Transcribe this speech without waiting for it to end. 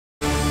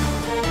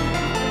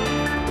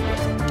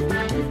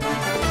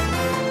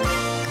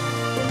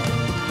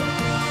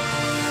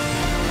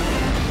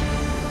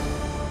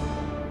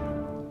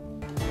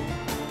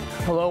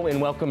Hello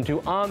and welcome to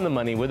On the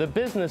Money, where the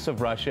business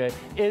of Russia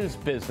is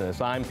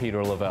business. I'm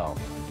Peter Lavelle.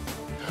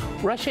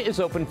 Russia is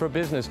open for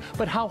business,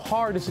 but how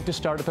hard is it to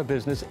start up a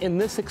business in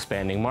this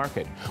expanding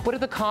market? What are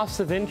the costs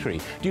of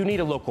entry? Do you need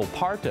a local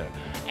partner?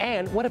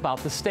 And what about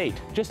the state?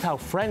 Just how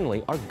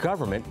friendly are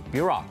government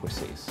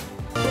bureaucracies?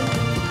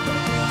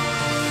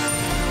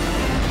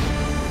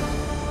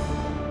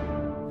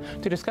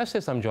 To discuss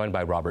this, I'm joined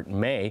by Robert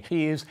May.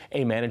 He is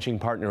a managing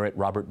partner at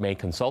Robert May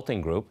Consulting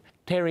Group.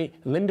 Teri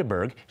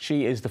Lindeberg,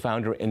 she is the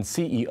founder and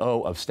CEO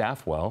of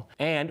Staffwell.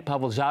 And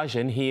Pavel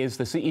Zhazhin, he is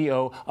the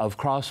CEO of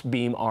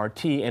Crossbeam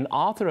RT and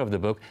author of the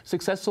book,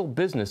 Successful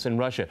Business in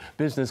Russia,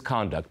 Business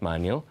Conduct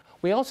Manual.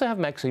 We also have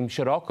Maxim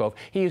Shirokov.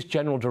 He is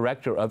General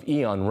Director of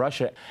E.ON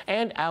Russia,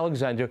 and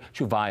Alexander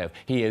Chuvayev.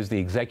 He is the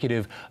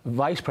Executive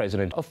Vice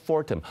President of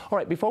Fortum. All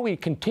right, before we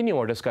continue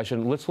our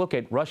discussion, let's look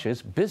at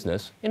Russia's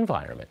business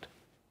environment.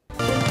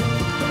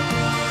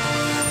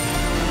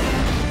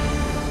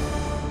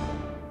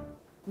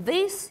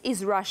 This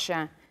is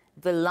Russia,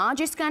 the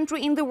largest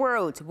country in the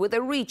world with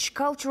a rich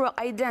cultural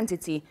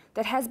identity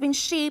that has been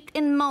shaped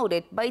and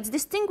molded by its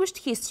distinguished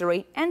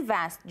history and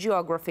vast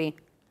geography.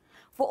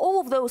 For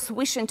all of those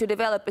wishing to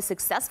develop a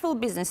successful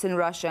business in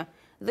Russia,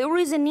 there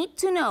is a need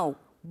to know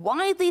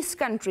why this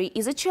country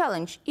is a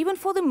challenge even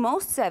for the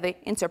most savvy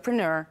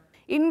entrepreneur.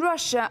 In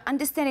Russia,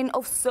 understanding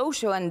of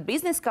social and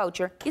business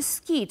culture is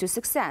key to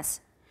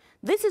success.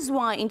 This is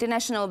why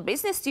international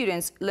business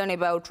students learn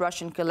about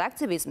Russian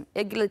collectivism,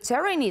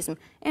 egalitarianism,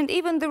 and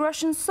even the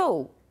Russian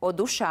soul, or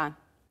dusha.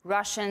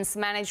 Russians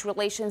manage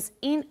relations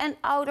in and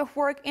out of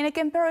work in a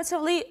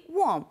comparatively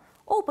warm,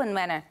 open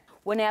manner.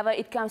 Whenever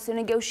it comes to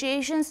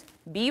negotiations,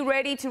 be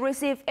ready to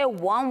receive a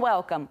warm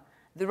welcome.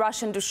 The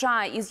Russian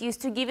dusha is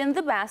used to giving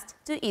the best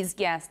to its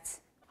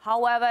guests.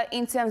 However,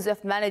 in terms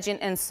of managing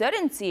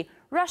uncertainty,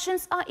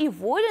 Russians are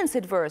avoidance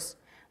adverse.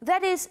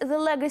 That is the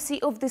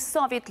legacy of the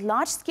Soviet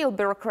large-scale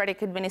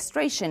bureaucratic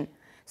administration.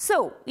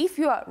 So, if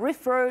you are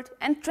referred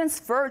and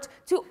transferred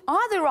to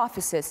other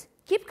offices,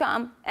 keep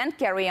calm and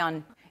carry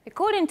on.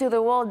 According to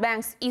the World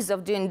Bank's Ease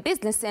of Doing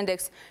Business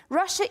Index,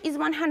 Russia is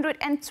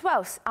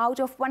 112th out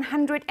of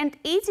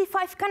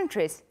 185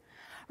 countries.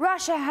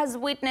 Russia has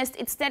witnessed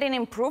its standing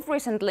improve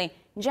recently,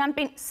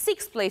 jumping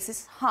 6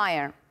 places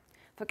higher.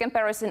 For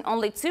comparison,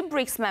 only 2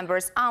 BRICS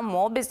members are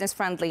more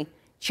business-friendly: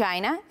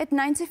 China at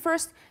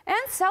 91st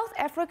and South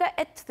Africa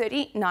at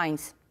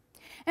 39th.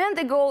 And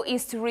the goal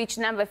is to reach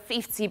number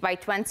 50 by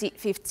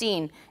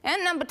 2015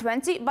 and number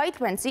 20 by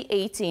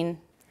 2018.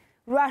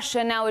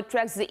 Russia now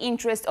attracts the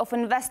interest of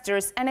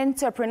investors and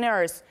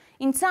entrepreneurs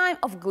in time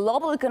of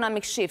global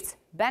economic shifts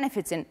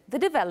benefiting the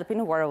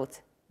developing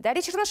world.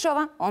 Daria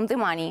Chernashova, On the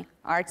Money,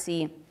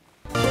 RT.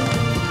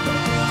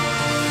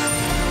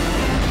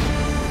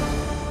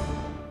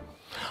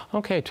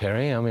 Okay,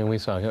 Teri, I mean, we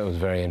saw it was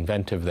very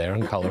inventive there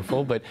and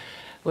colorful, but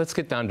let's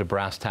get down to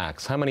brass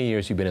tacks. How many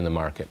years have you been in the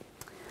market?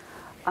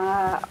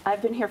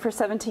 I've been here for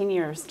 17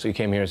 years. So you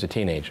came here as a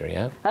teenager,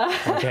 yeah?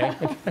 Okay.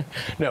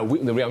 No,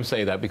 I'm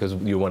saying that because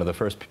you're one of the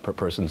first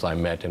persons I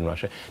met in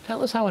Russia.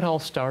 Tell us how it all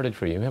started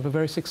for you. You have a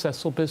very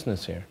successful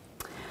business here.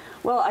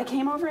 Well, I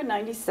came over in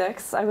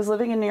 '96. I was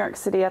living in New York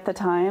City at the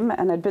time,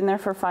 and I'd been there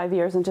for 5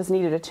 years and just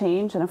needed a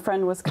change, and a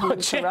friend was coming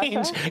to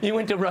Russia. You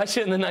went to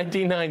Russia in the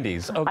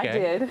 1990s,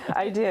 okay.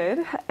 I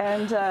did,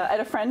 and I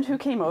had a friend who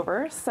came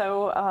over,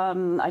 so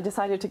I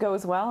decided to go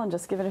as well and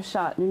just give it a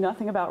shot. Knew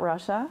nothing about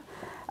Russia.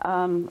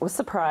 Was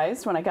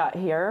surprised when I got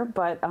here,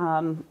 but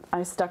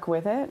I stuck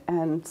with it,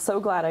 and so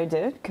glad I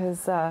did,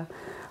 because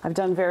I've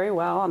done very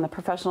well on the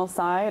professional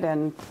side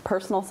and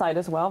personal side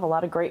as well. I have a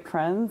lot of great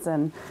friends,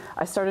 and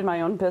I started my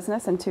own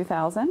business in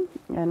 2000,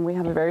 and we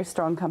have a very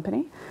strong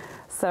company.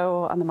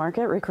 So on the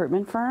market,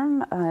 recruitment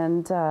firm,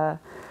 and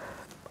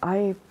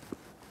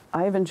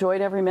I've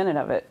enjoyed every minute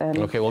of it. And,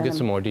 okay, we'll get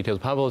some more details.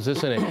 Pavel, is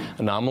this an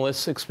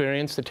anomalous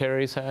experience that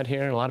Teri's had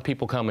here? A lot of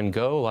people come and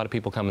go, a lot of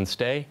people come and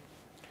stay?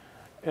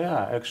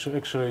 Yeah,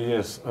 actually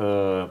yes.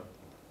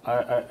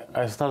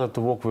 I started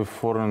to work with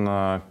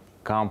foreign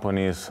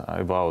companies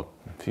about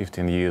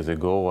 15 years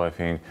ago, I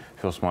think.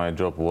 First my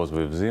job was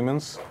with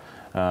Siemens.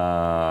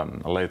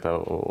 Later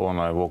on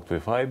I worked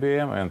with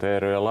IBM, and I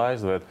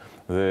realized that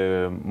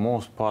the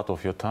most part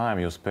of your time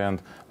you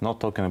spend not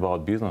talking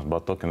about business,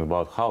 but talking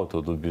about how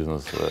to do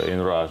business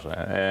in Russia.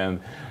 And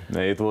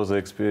it was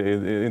an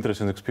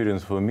interesting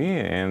experience for me,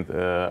 and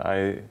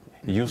I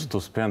used to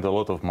spend a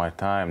lot of my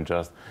time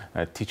just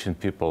teaching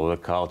people the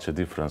culture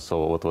difference.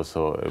 So what was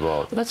so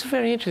about? Well, that's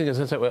very interesting, because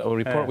that's a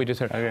report we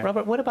just heard. Okay.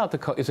 Robert, what about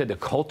is it the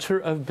culture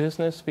of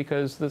business?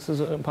 Because this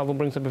is Pavel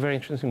brings up a very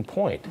interesting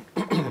point.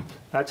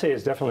 I'd say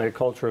it's definitely a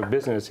culture of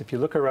business. If you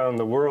look around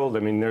the world, I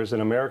mean, there's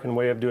an American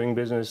way of doing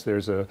business,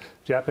 there's a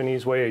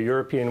Japanese way, a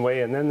European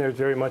way, and then there's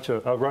very much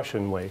a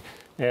Russian way.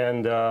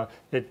 And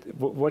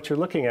what you're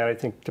looking at, I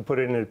think, to put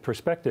it into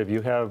perspective,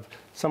 you have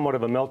somewhat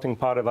of a melting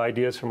pot of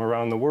ideas from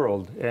around the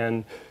world.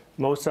 And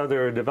most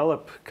other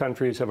developed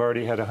countries have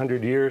already had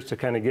 100 years to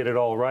kind of get it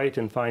all right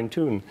and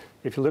fine-tune.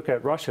 If you look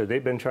at Russia,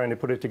 they've been trying to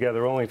put it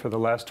together only for the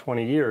last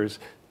 20 years,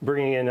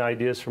 bringing in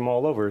ideas from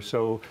all over.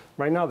 So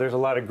right now there's a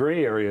lot of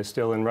gray area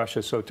still in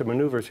Russia, so to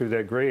maneuver through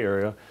that gray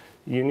area,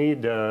 you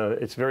need,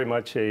 it's very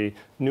much a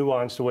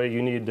nuanced way.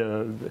 You need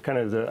kind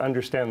of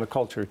understand the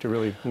culture to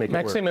really make it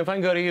work. Maxim, if I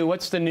can go to you,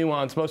 what's the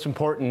nuance, most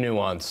important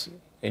nuance,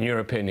 in your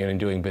opinion, in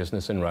doing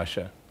business in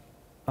Russia?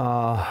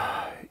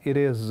 It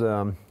is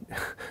a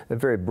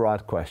very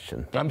broad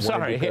question. I'm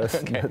sorry. Okay.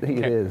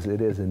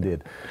 It is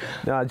indeed.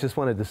 No, I just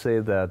wanted to say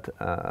that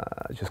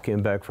I just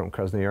came back from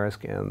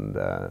Krasnoyarsk, and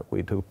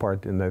we took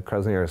part in the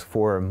Krasnoyarsk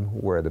forum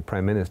where the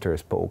Prime Minister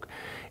spoke,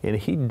 and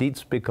he did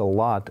speak a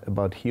lot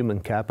about human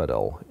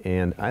capital,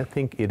 and I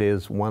think it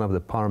is one of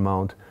the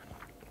paramount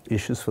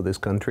issues for this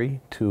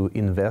country to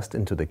invest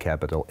into the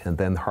capital and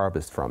then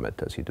harvest from it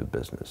as you do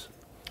business.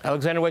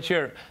 Alexander, what's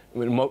your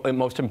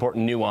most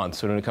important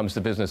nuance when it comes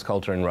to business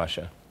culture in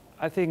Russia?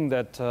 I think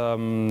that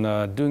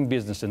doing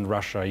business in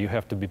Russia, you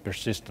have to be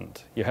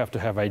persistent. You have to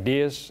have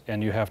ideas,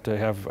 and you have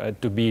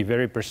to be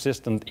very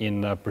persistent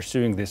in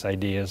pursuing these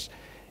ideas.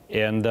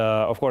 And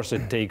of course,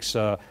 it takes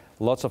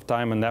lots of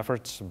time and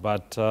efforts,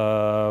 but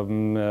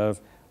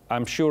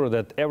I'm sure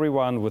that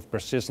everyone with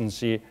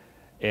persistency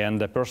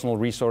and personal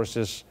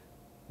resources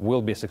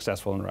will be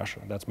successful in Russia.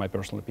 That's my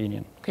personal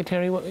opinion. Okay,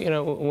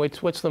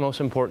 Teri, what's the most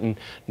important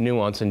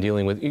nuance in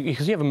dealing with,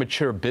 because you have a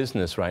mature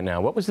business right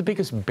now, what was the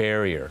biggest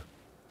barrier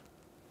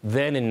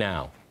then and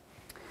now?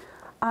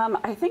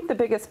 I think the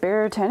biggest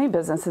barrier to any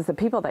business is the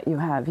people that you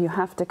have. You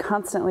have to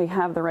constantly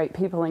have the right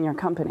people in your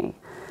company.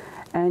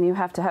 And you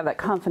have to have that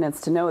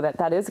confidence to know that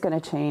that is going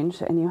to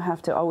change, and you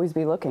have to always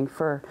be looking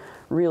for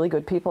really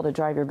good people to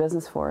drive your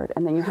business forward.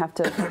 And then you have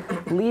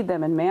to lead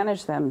them and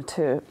manage them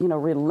to,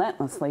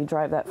 relentlessly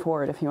drive that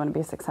forward if you want to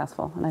be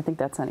successful. And I think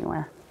that's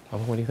anywhere.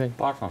 What do you think?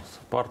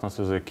 Partners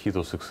is a key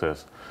to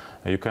success.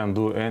 You can't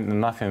do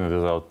nothing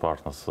without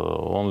partners.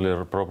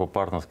 Only proper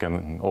partners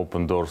can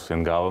open doors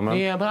in government.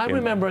 Yeah, but I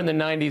remember in the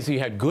 90s you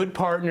had good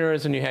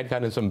partners and you had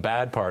kind of some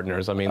bad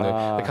partners. I mean,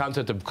 the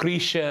concept of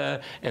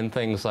Krisha and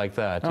things like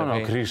that. No,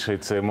 Krisha,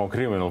 it's more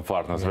criminal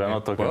partners. We're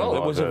not talking about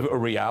it was that. a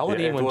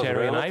reality when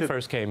Teri and I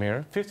first came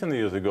here. 15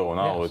 years ago.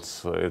 Now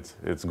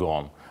it's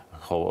gone,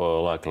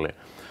 luckily.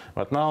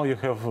 But now you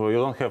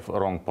don't have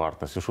wrong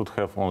partners. You should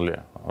have only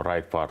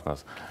right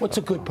partners. What's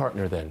a good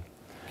partner then?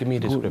 Give me a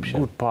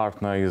description. Good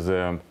partner is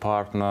a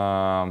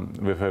partner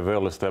with a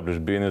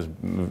well-established business,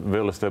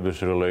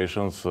 well-established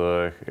relations,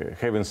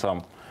 having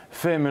some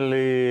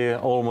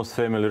almost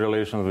family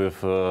relations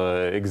with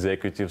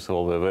executives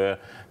over there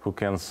who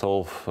can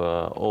solve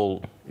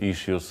all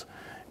issues,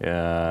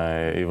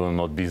 even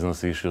not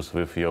business issues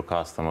with your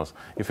customers.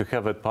 If you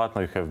have that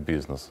partner, you have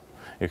business.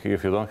 If you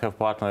don't have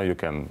partner, you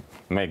can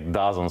make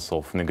dozens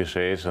of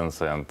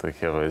negotiations and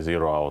have a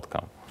zero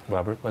outcome.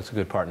 Robert, what's a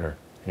good partner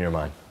in your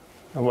mind?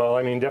 Well,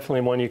 I mean,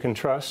 definitely one you can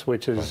trust,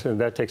 which is,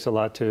 that takes a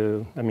lot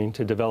to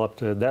develop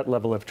that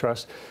level of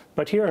trust.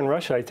 But here in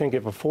Russia, I think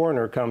if a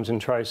foreigner comes and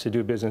tries to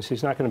do business,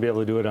 he's not going to be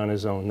able to do it on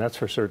his own, that's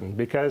for certain.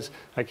 Because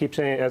I keep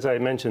saying, as I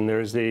mentioned,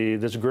 there's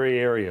this gray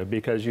area,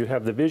 because you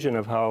have the vision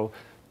of how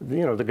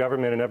the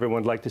government and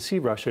everyone would like to see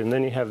Russia, and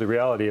then you have the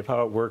reality of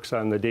how it works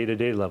on the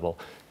day-to-day level.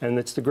 And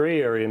it's the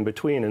gray area in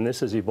between, and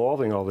this is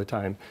evolving all the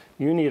time.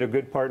 You need a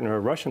good partner, a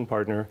Russian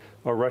partner,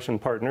 or Russian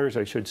partners,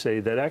 I should say,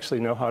 that actually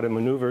know how to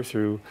maneuver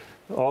through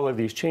all of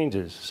these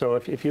changes. So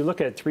if you look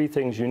at three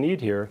things you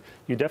need here,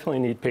 you definitely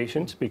need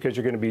patience, because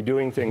you're going to be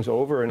doing things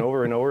over and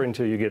over and over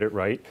until you get it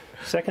right.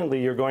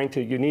 Secondly,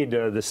 you need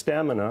the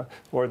stamina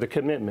or the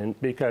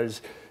commitment,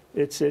 because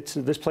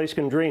this place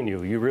can drain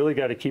you. You really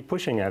got to keep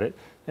pushing at it.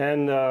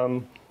 And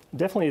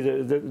definitely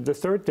the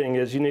third thing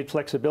is you need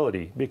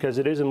flexibility, because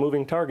it is a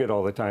moving target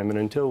all the time. And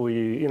until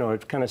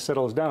it kind of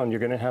settles down, you're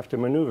going to have to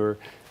maneuver,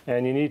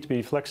 and you need to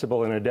be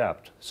flexible and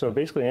adapt. So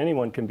basically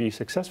anyone can be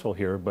successful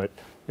here, but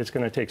it's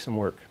going to take some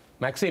work.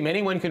 Maxim,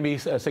 anyone can be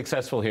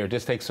successful here,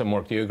 just takes some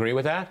work. Do you agree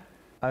with that?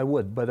 I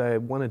would, but I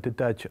wanted to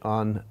touch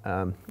on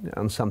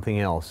something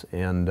else,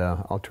 and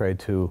I'll try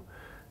to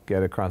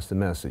get across the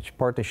message.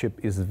 Partnership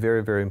is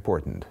very, very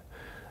important,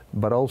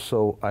 but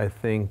also I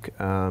think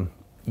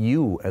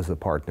you as a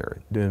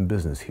partner doing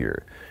business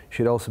here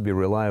should also be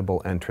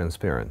reliable and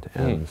transparent,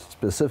 and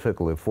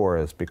specifically for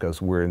us,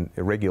 because we're in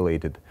a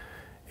regulated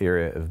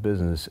area of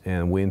business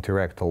and we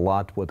interact a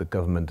lot with the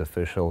government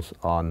officials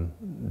on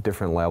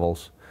different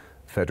levels,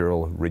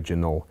 federal,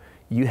 regional.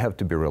 You have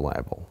to be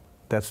reliable.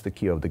 That's the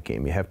key of the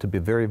game. You have to be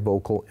very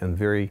vocal and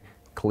very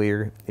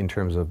clear in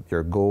terms of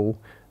your goal,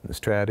 the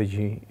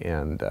strategy,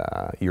 and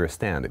your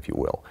stand, if you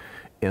will.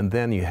 And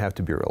then you have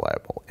to be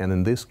reliable. And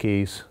in this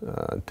case,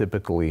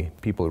 typically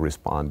people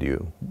respond to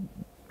you,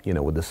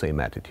 with the same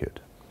attitude.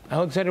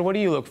 Alexander, what do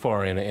you look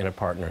for in a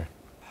partner?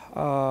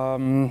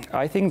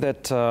 I think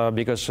that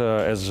because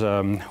as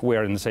we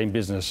are in the same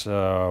business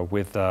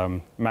with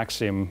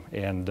Maxim,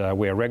 and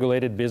we are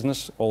regulated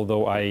business,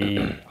 although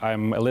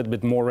I'm a little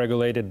bit more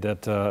regulated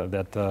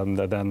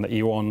than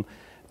Ion,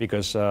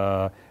 because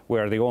We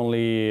are the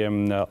only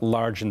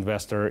large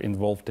investor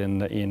involved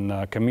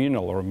in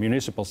communal or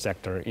municipal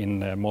sector,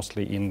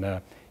 mostly in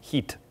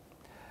heat.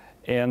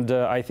 And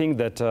I think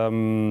that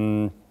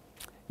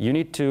you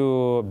need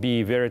to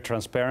be very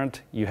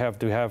transparent. You have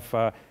to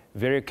have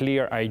very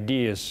clear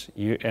ideas,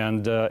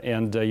 and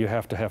you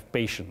have to have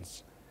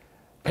patience.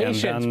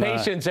 Patience, then,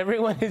 patience.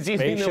 Everyone is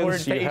using the word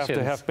patience. You have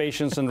to have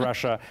patience in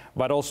Russia,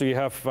 but also you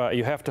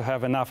have to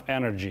have enough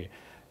energy.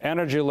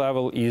 Energy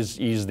level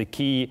is the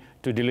key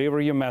to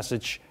deliver your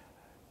message,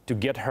 to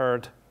get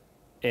heard,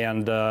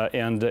 and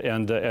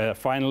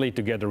finally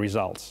to get the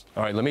results.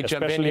 All right, let me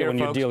jump in Especially here, when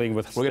folks. you're dealing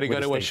with. We're going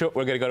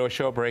to go to a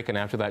short break, and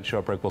after that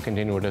short break, we'll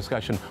continue our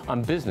discussion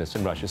on business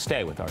in Russia.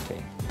 Stay with our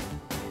team.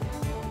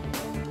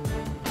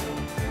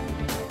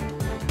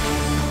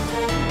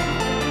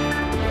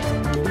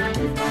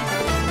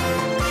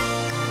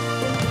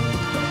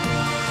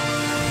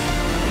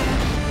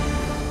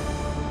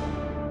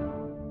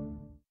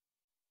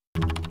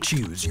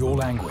 Choose your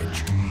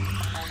language.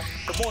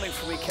 Good morning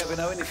from me, Kevin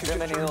Owen. If you're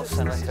Bienvenidos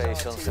a nuestra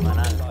edición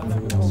semanal.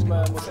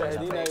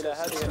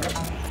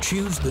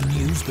 Choose the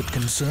news that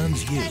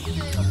concerns you.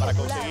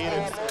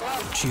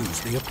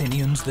 Choose the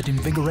opinions that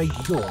invigorate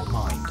your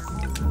mind.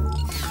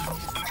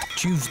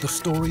 Choose the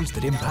stories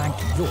that impact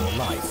your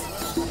life.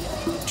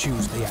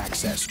 Choose the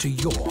access to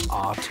your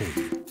RT.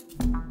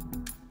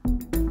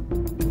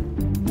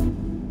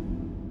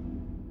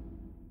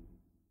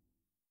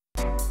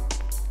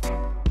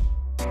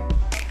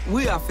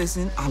 We are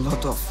facing a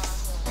lot of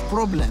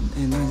problems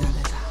in Niger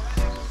Delta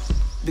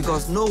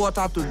because no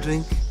water to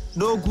drink,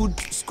 no good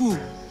school,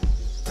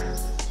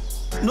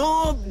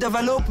 no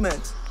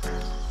development.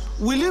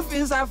 We live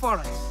inside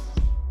forest.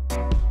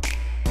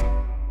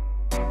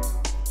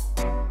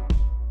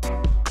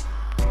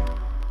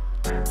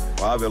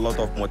 We have a lot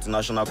of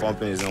multinational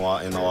companies in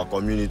our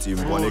community, in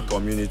Bonnet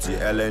community.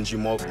 LNG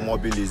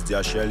Mobile is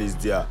there, Shell is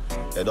there.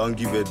 They don't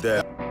give a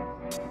damn.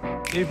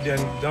 If they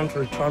don't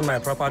return my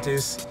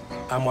properties,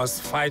 I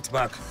must fight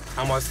back.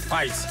 I must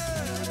fight.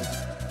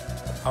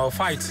 I'll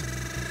fight.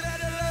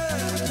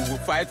 We will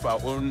fight for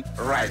our own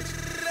right.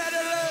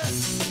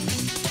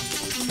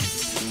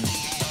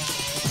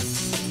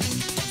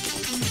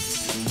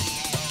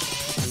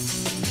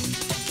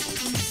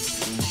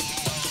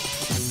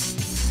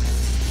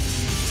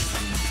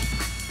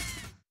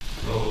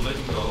 Roll it,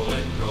 roll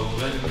it,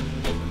 roll it,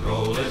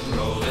 roll it,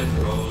 roll it,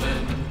 roll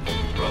it,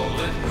 roll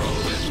it,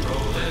 roll it,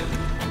 roll it,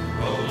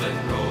 roll it,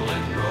 roll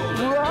it, roll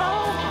it.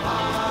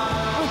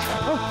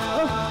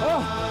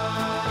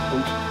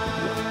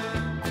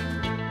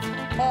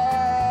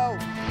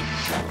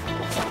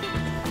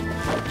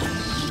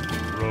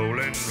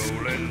 Rollin',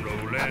 rollin',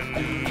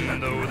 rollin',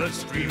 though the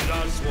streams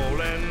are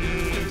swollen,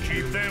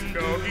 keep them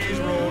doggies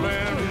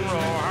rollin' real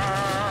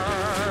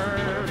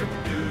hard.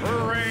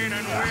 Rain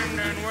and wind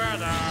and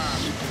weather,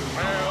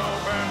 hell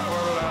bent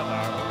for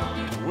leather,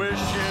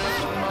 wishes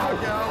my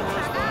gal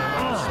was by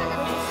my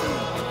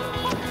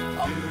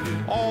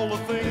side. All the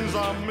things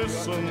I'm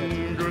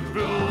missing, good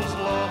victuals,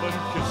 love and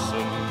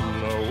kissing,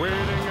 are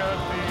waiting at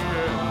the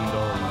end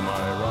of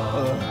my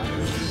ride.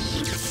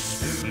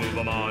 Move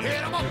 'em on,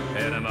 hit 'em up,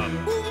 hit 'em up,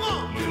 move 'em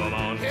on, move 'em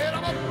on, hit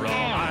 'em up,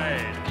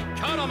 ride,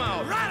 cut 'em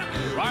out,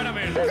 ride 'em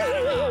in, cut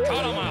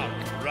 'em out,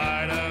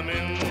 ride 'em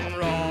in,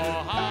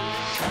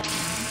 rawhide.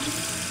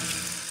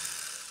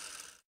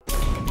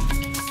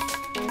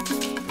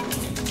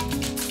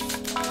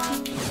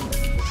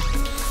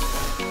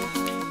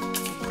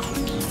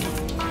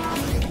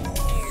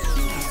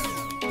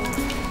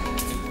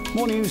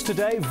 More news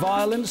today.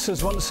 Violence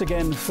has once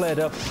again flared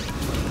up.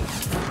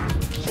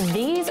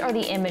 These are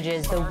the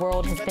images the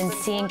world has been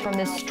seeing from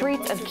the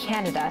streets of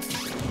Canada.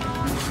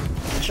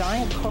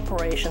 Giant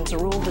corporations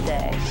rule the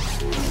day.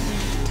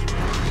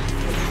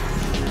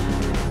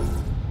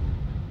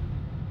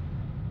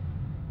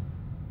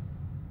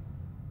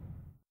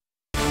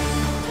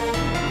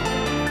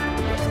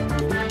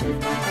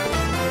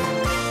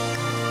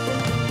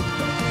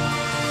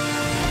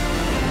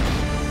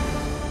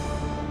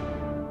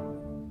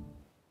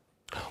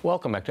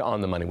 Welcome back to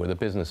On the Money, where the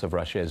business of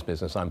Russia is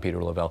business. I'm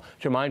Peter Lavelle.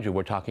 To remind you,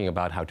 we're talking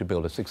about how to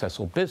build a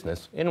successful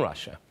business in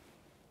Russia.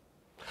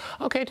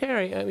 Okay,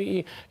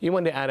 Teri, you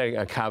wanted to add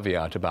a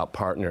caveat about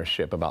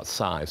partnership, about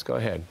size. Go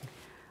ahead.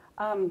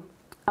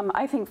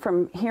 I think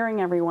from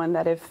hearing everyone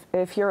that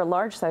if you're a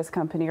large-size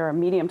company or a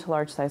medium to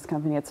large-size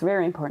company, it's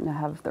very important to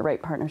have the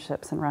right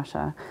partnerships in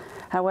Russia.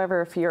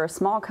 However, if you're a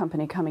small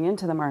company coming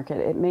into the market,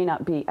 it may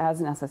not be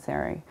as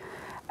necessary.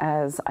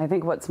 As I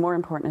think what's more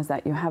important is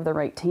that you have the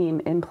right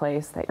team in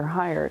place, that you're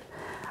hired,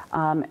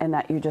 and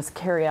that you just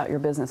carry out your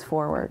business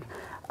forward.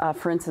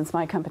 For instance,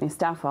 my company,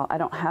 Staffwell, I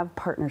don't have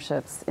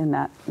partnerships in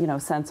that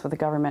sense with the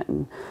government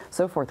and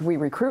so forth. We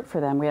recruit for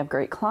them. We have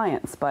great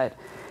clients, but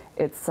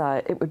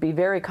it would be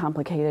very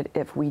complicated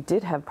if we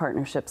did have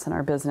partnerships in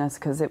our business,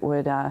 because it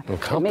would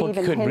it may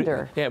even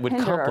hinder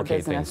our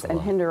business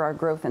and hinder our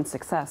growth and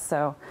success.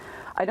 So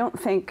I don't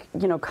think,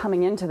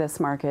 coming into this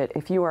market,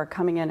 if you are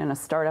coming in a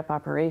startup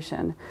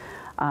operation,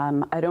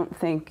 I don't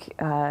think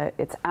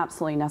it's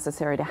absolutely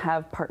necessary to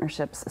have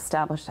partnerships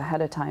established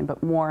ahead of time,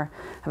 but more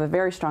have a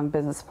very strong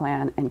business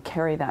plan and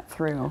carry that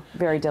through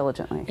very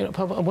diligently. You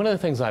know, one of the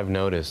things I've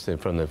noticed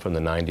from the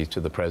 90s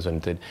to the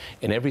present, that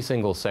in every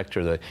single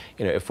sector, that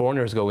if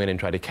foreigners go in and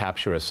try to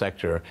capture a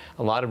sector,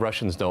 a lot of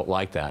Russians don't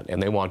like that,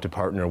 and they want to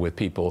partner with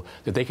people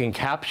that they can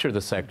capture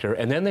the sector,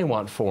 and then they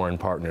want foreign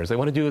partners. They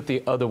want to do it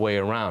the other way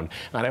around.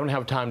 And I don't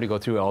have time to go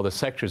through all the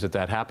sectors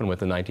that happened with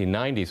the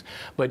 1990s,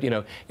 but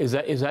is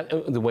that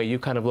the way you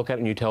kind of look at it,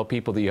 and you tell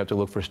people that you have to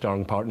look for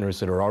strong partners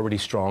that are already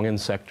strong in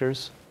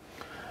sectors?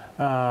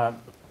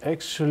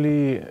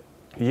 Actually,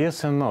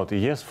 yes and not.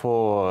 Yes,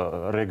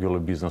 for regular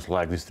business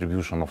like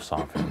distribution of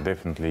something,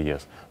 definitely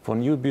yes. For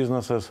new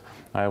businesses,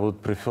 I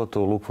would prefer to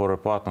look for a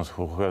partner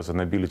who has an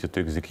ability to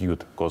execute,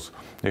 because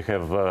they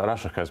have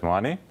Russia has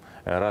money.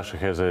 Russia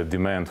has a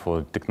demand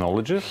for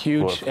technology.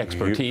 Huge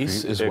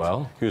expertise as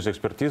well. Huge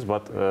expertise,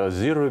 but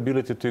zero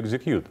ability to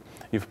execute.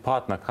 If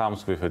partner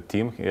comes with a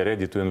team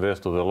ready to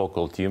invest to the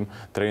local team,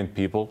 train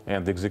people,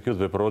 and execute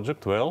the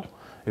project well,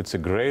 it's a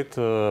great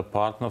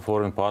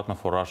foreign partner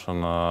for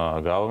Russian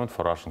government,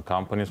 for Russian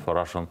companies, for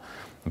Russian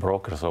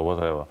brokers or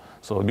whatever.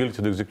 So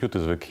ability to execute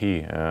is the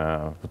key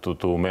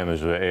to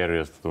manage the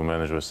areas, to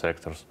manage the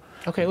sectors.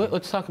 Okay,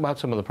 let's talk about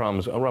some of the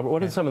problems. Robert,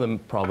 what are some of the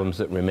problems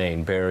that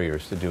remain,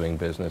 barriers to doing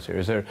business here?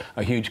 Is there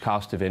a huge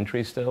cost of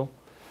entry still?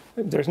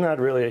 There's not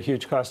really a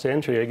huge cost of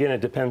entry. Again,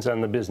 it depends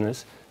on the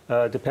business.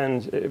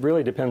 It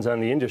really depends on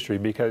the industry,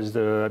 because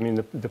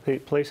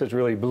the place is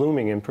really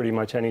blooming in pretty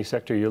much any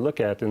sector you look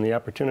at, and the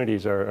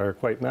opportunities are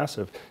quite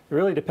massive. It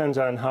really depends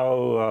on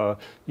how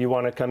you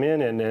want to come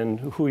in and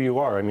who you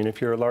are. I mean,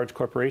 if you're a large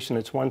corporation,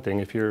 it's one thing.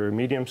 If you're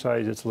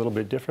medium-sized, it's a little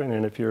bit different.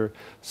 And if you're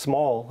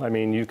small, I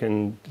mean, you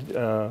can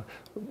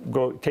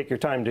go take your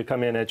time to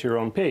come in at your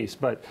own pace.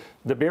 But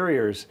the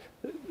barriers,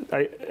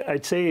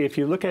 I'd say if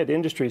you look at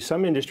industries,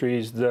 some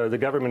industries, the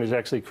government is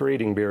actually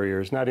creating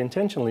barriers, not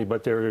intentionally,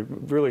 but they're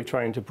really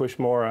trying to push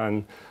more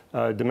on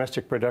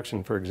domestic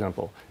production, for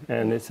example.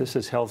 And this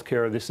is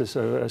healthcare. This is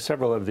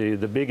several of the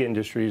big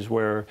industries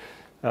where,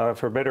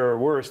 for better or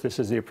worse, this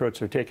is the approach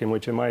they're taking,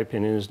 which in my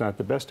opinion is not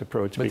the best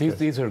approach. But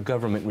these are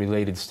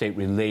government-related,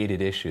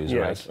 state-related issues,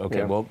 yes, right? Okay,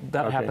 yeah. Well,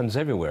 that happens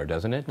everywhere,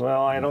 doesn't it?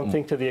 Well, I don't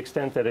think to the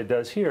extent that it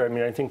does here. I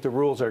mean, I think the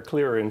rules are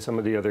clearer in some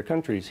of the other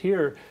countries.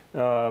 Here,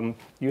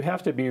 you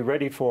have to be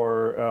ready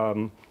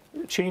for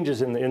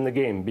changes in the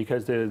game,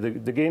 because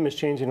the game is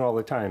changing all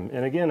the time.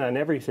 And again, on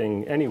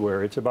everything,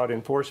 anywhere, it's about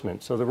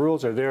enforcement. So the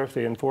rules are there. If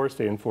they enforce,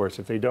 they enforce.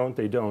 If they don't,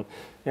 they don't.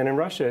 And in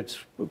Russia, it's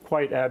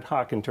quite ad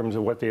hoc in terms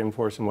of what they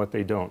enforce and what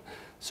they don't.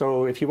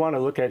 So if you want to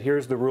look at,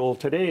 here's the rule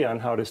today on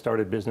how to start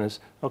a business,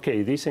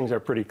 okay, these things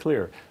are pretty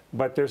clear.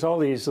 But there's all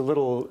these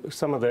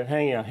some of the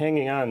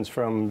hanging-ons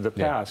from the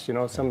past,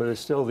 some of the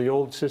still the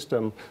old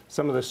system,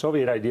 some of the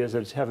Soviet ideas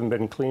that haven't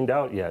been cleaned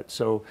out yet.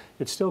 So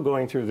it's still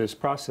going through this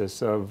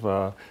process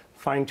of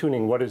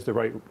fine-tuning what is the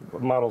right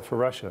model for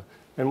Russia.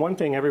 And one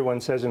thing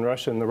everyone says in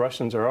Russia, and the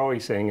Russians are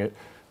always saying it,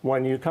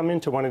 when you come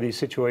into one of these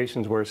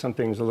situations where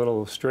something's a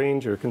little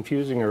strange or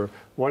confusing, or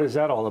what is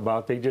that all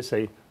about, they just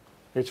say,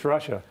 it's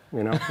Russia,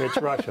 it's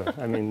Russia.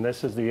 I mean,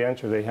 this is the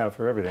answer they have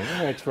for everything.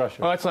 It's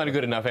Russia. Well, that's not a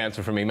good enough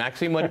answer for me.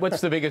 Maxime,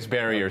 what's the biggest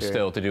barrier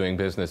still to doing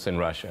business in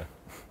Russia?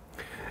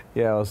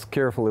 Yeah, I was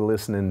carefully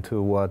listening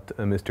to what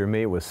Mr.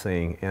 May was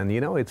saying, and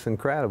it's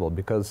incredible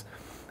because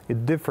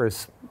it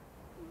differs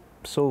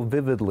so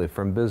vividly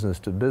from business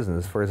to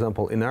business. For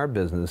example, in our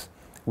business,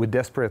 we're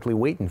desperately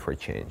waiting for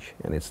change,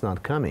 and it's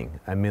not coming.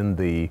 I mean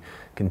the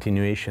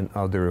continuation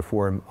of the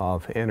reform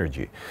of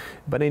energy.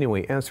 But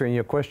anyway, answering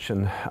your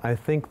question, I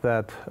think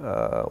that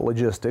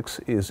logistics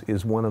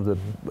is one of the,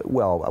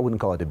 well, I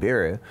wouldn't call it a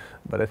barrier,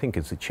 but I think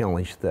it's a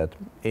challenge that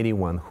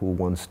anyone who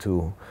wants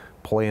to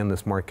play in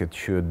this market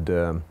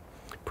should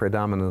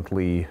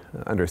predominantly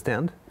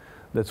understand.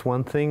 That's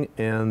one thing.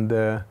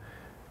 And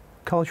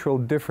cultural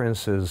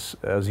differences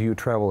as you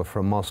travel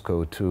from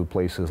Moscow to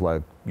places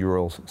like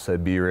Urals,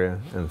 Siberia,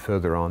 and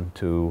further on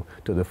to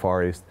the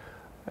Far East.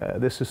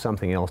 This is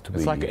something else to be.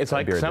 It's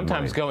like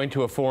sometimes going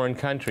to a foreign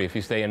country if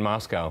you stay in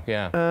Moscow.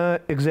 Yeah.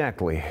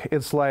 Exactly.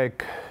 It's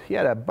like,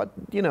 yeah, but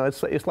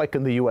it's like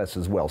in the U.S.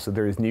 as well. So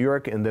there is New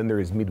York, and then there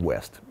is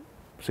Midwest.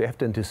 So you have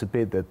to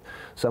anticipate that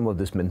some of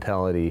this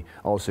mentality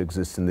also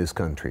exists in this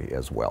country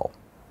as well.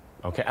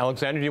 Okay,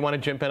 Alexander, do you want to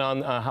jump in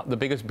on the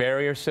biggest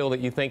barrier still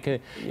that you think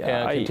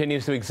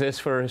continues to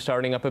exist for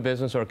starting up a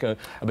business or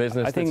a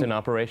business that's in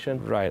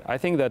operation? Right. I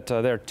think that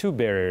there are two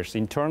barriers,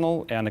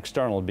 internal and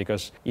external,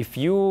 because if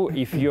you're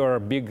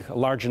a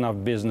large enough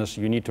business,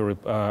 you need to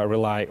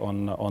rely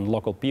on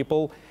local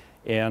people,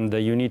 and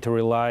you need to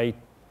rely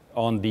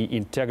on the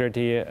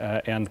integrity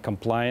and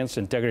compliance.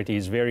 Integrity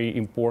is very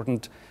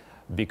important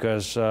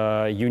because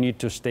you need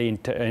to stay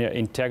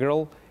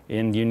integral,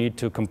 and you need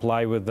to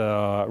comply with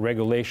the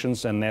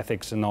regulations and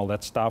ethics and all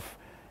that stuff.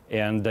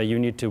 And you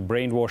need to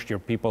brainwash your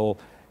people.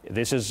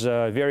 This is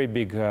a very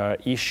big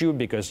issue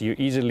because you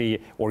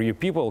easily, or your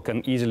people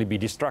can easily be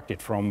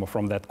distracted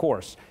from that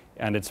course.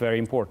 and it's very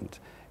important.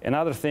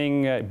 Another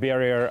thing,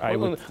 barrier I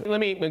would... Let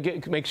me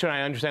make sure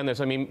I understand this.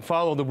 I mean,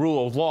 follow the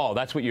rule of law.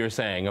 That's what you're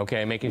saying,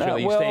 okay? Making sure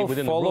that you stay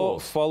within the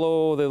rules.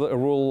 Follow the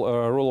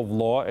rule of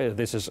law.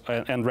 This is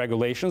and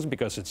regulations,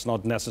 because it's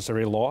not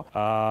necessary law,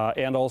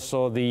 and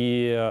also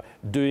the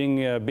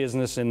doing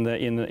business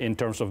in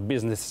terms of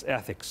business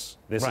ethics.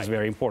 This is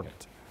very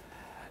important.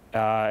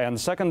 And the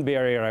second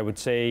barrier, I would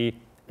say,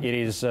 it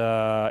is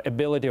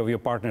ability of your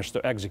partners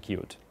to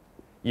execute.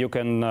 You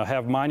can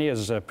have money,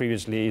 as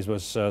previously it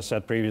was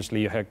said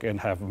previously. You can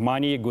have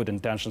money, good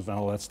intentions, and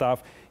all that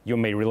stuff. You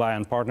may rely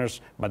on partners,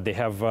 but they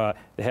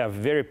have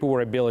very poor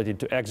ability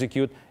to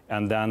execute,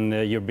 and then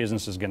your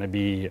business is going to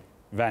be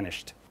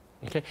vanished.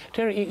 Okay,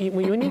 Teri,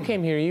 when you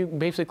came here, you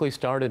basically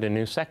started a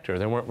new sector.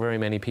 There weren't very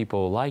many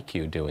people like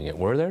you doing it,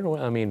 were there?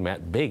 I mean,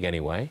 big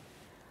anyway.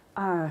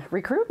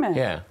 Recruitment.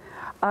 Yeah.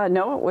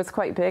 No, it was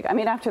quite big. I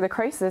mean, after the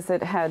crisis,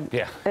 it had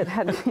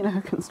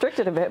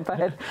constricted a bit.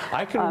 But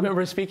I can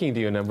remember speaking to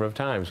you a number of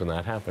times when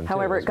that happened.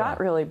 However, it got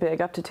really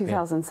big. Up to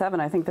 2007,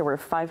 I think there were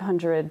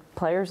 500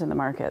 players in the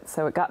market,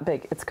 so it got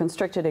big. It's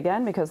constricted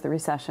again because of the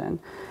recession,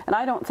 and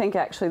I don't think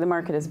actually the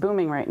market is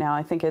booming right now.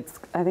 I think it's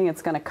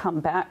going to come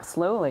back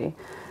slowly.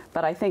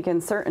 But I think in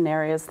certain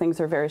areas things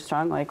are very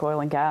strong, like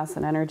oil and gas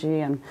and energy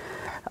and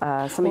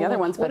some of the other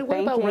ones. But what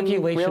about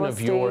regulation of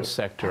your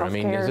sector? Healthcare. I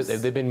mean,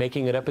 have they been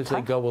making it up as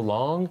they go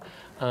along?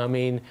 I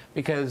mean,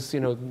 because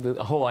the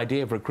whole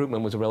idea of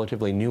recruitment was a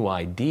relatively new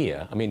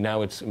idea. I mean,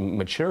 now it's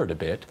matured a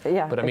bit.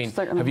 Yeah, but I mean,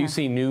 have you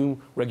seen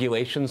new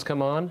regulations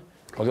come on?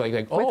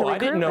 Like, oh, I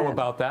didn't know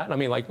about that. I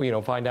mean, like,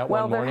 find out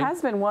one morning. Well, there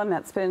has been one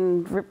that's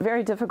been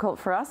very difficult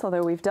for us,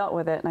 although we've dealt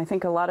with it. And I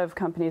think a lot of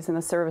companies in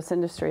the service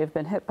industry have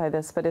been hit by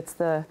this. But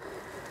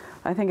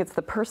I think it's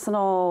the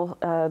Personal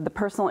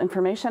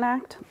Information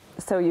Act.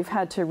 So you've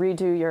had to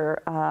redo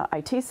your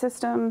IT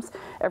systems.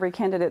 Every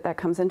candidate that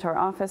comes into our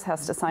office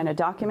has to sign a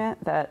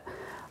document that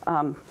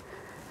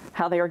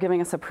how they are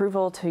giving us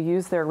approval to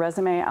use their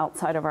resume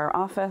outside of our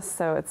office.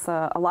 So it's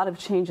a lot of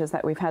changes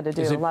that we've had to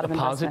do. Is it a lot of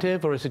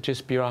positive, or is it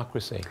just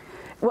bureaucracy?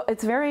 Well,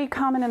 it's very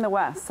common in the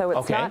West, so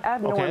it's not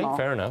abnormal. Okay,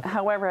 fair enough.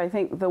 However, I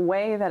think the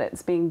way that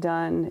it's being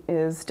done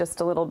is just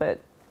a little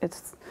bit,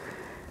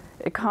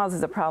 it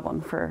causes a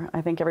problem for, I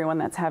think, everyone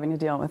that's having to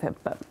deal with it,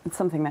 but it's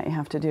something that you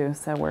have to do,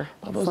 so we're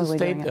slowly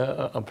doing it. Is the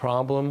state a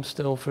problem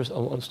still for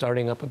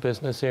starting up a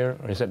business here,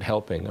 or is it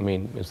helping? I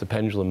mean, is the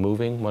pendulum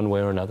moving one way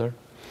or another?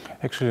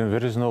 Actually,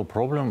 there is no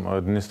problem.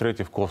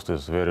 Administrative cost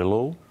is very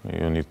low.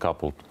 You need a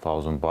couple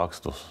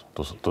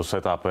 $1,000 to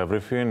set up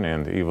everything,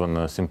 and even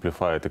a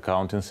simplified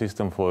accounting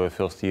system for the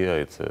first year.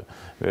 It's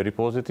very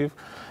positive.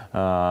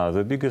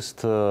 The biggest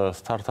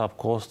startup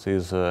cost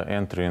is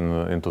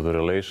entering into the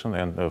relation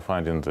and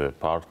finding the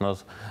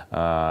partners,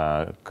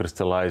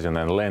 crystallizing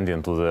and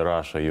landing to the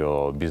Russia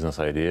your business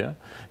idea,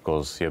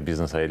 because your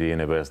business idea in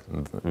the West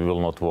will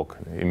not work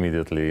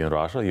immediately in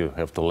Russia. You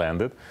have to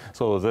land it.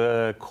 So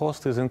the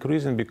cost is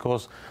increasing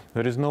because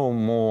there is no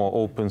more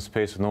open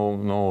space,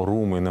 no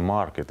room in the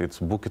market. It's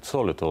booked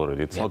solid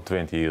already. It's not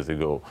 20 years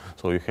ago.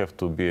 So you have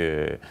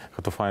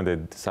to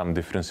find some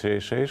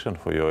differentiation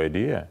for your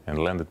idea and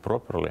land it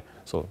properly.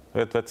 So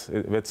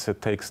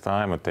it takes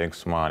time, it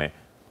takes money.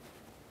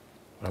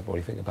 What do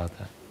you think about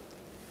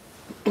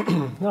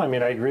that? No, I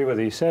mean, I agree with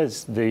what he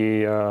says.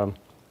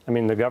 I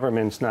mean, the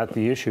government's not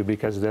the issue,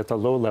 because at the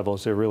low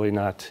levels, they're really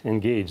not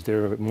engaged.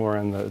 They're more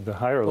on the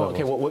higher levels.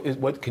 Okay,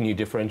 what can you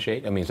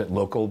differentiate? I mean, is it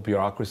local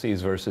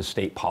bureaucracies versus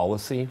state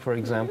policy, for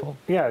example?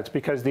 Yeah, it's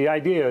because the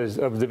idea is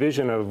of the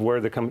vision of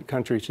where the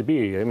country should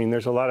be. I mean,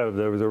 there's a lot of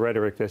the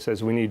rhetoric that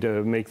says we need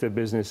to make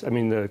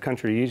the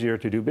country easier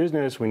to do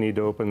business. We need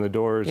to open the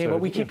doors. Yeah,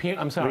 but we keep hearing,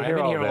 I'm sorry, I've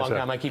been here a long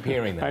time. I keep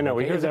hearing that. I know,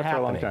 we hear that for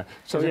a long happening? time.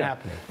 So is it yeah,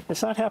 happening?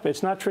 It's not happening.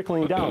 It's not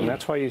trickling down.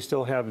 That's why you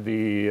still have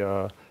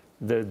the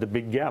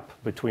big gap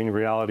between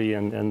reality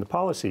and the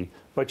policy.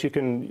 But you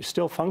can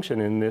still function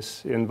in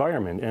this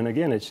environment. And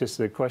again, it's just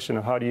a question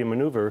of how do you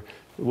maneuver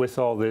with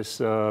all this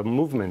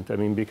movement. I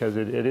mean, because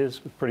it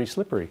is pretty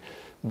slippery.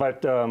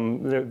 But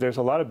there's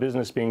a lot of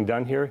business being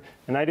done here.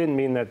 And I didn't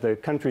mean that the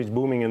country's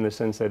booming in the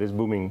sense that it's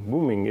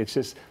booming. It's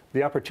just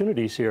the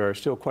opportunities here are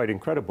still quite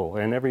incredible.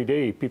 And every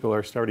day people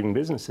are starting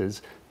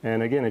businesses.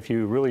 And again, if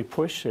you really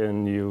push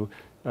and you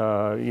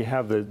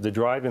have the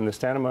drive and the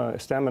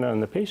stamina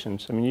and the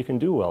patience, I mean, you can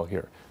do well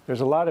here.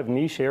 There's a lot of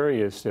niche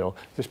areas still.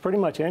 There's pretty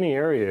much any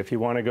area. If you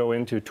want to go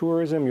into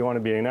tourism, you want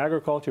to be in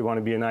agriculture, you want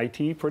to be in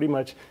IT, pretty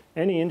much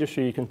any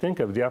industry you can think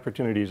of, the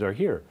opportunities are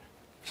here.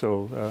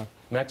 So,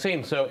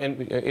 Maxime, so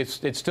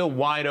it's still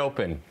wide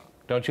open,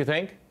 don't you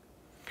think?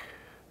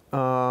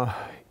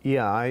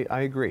 Yeah,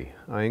 I agree.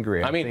 I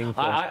agree. I mean,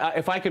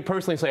 if I could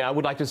personally say, I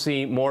would like to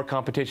see more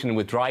competition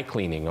with dry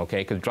cleaning, okay?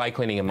 Because dry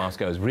cleaning in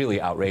Moscow is really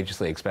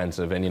outrageously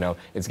expensive, and,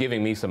 it's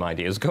giving me some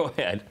ideas. Go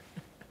ahead.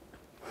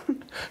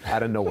 I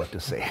don't know what to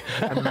say.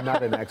 I'm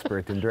not an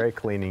expert in dry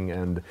cleaning,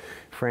 and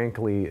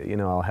frankly,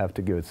 I'll have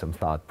to give it some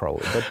thought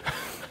probably.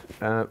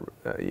 But,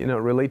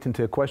 relating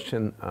to a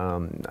question,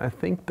 I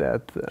think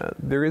that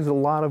there is a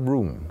lot of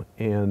room.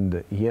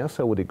 And yes,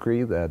 I would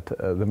agree that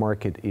the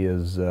market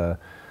is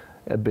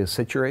a bit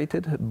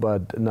saturated,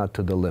 but not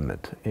to the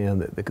limit.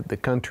 And the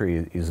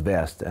country is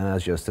vast. And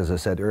as I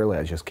said earlier,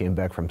 I just came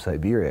back from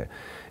Siberia.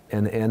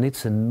 And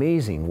it's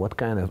amazing what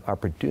kind of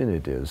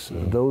opportunities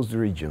those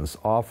regions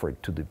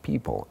offered to the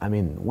people. I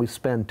mean, we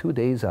spent 2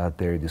 days out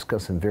there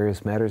discussing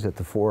various matters at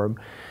the forum,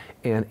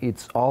 and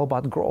it's all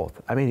about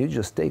growth. I mean, you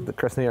just take the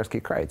Krasnoyarsk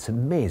Krai, it's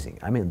amazing.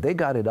 I mean, they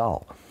got it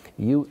all.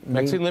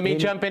 Maxine, let me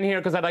jump in here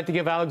because I'd like to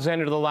give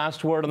Alexander the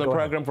last word on the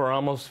program. We're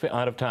almost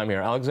out of time here.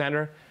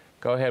 Alexander,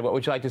 go ahead. What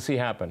would you like to see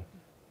happen?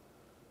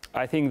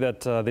 I think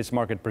that this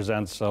market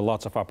presents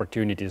lots of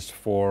opportunities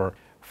for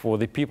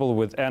the people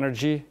with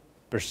energy,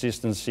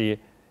 persistency,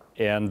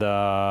 and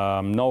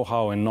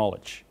know-how and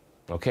knowledge.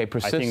 Okay,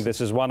 I think this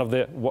is one of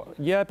the,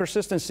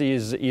 persistency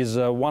is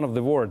one of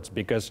the words,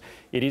 because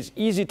it is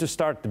easy to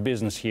start the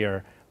business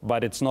here,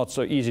 but it's not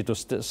so easy to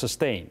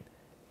sustain.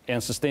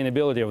 And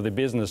sustainability of the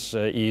business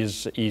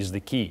is the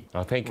key.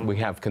 I think we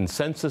have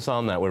consensus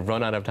on that. We've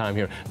run out of time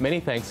here.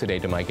 Many thanks today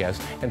to my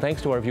guests, and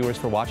thanks to our viewers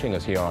for watching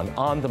us here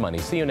on the Money.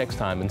 See you next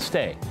time, and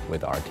stay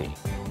with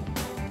RT.